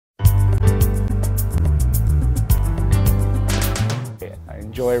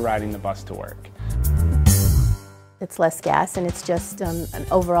enjoy riding the bus to work. It's less gas, and it's just an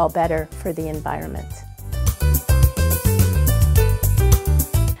overall better for the environment.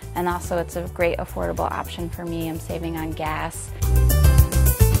 And also it's a great affordable option for me. I'm saving on gas.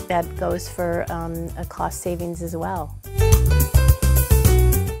 That goes for a cost savings as well.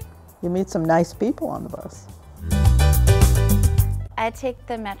 You meet some nice people on the bus. I take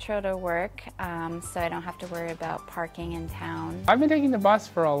the Metro to work, so I don't have to worry about parking in town. I've been taking the bus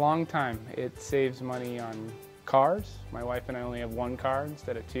for a long time. It saves money on cars. My wife and I only have one car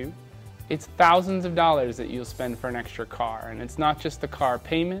instead of two. It's thousands of dollars that you'll spend for an extra car, and it's not just the car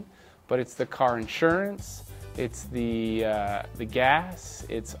payment, but it's the car insurance, it's the gas,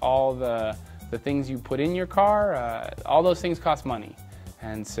 it's all the things you put in your car. All those things cost money,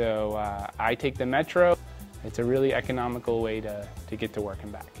 and so I take the Metro. It's a really economical way to get to work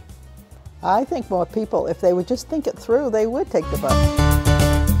and back. I think more people, if they would just think it through, they would take the bus.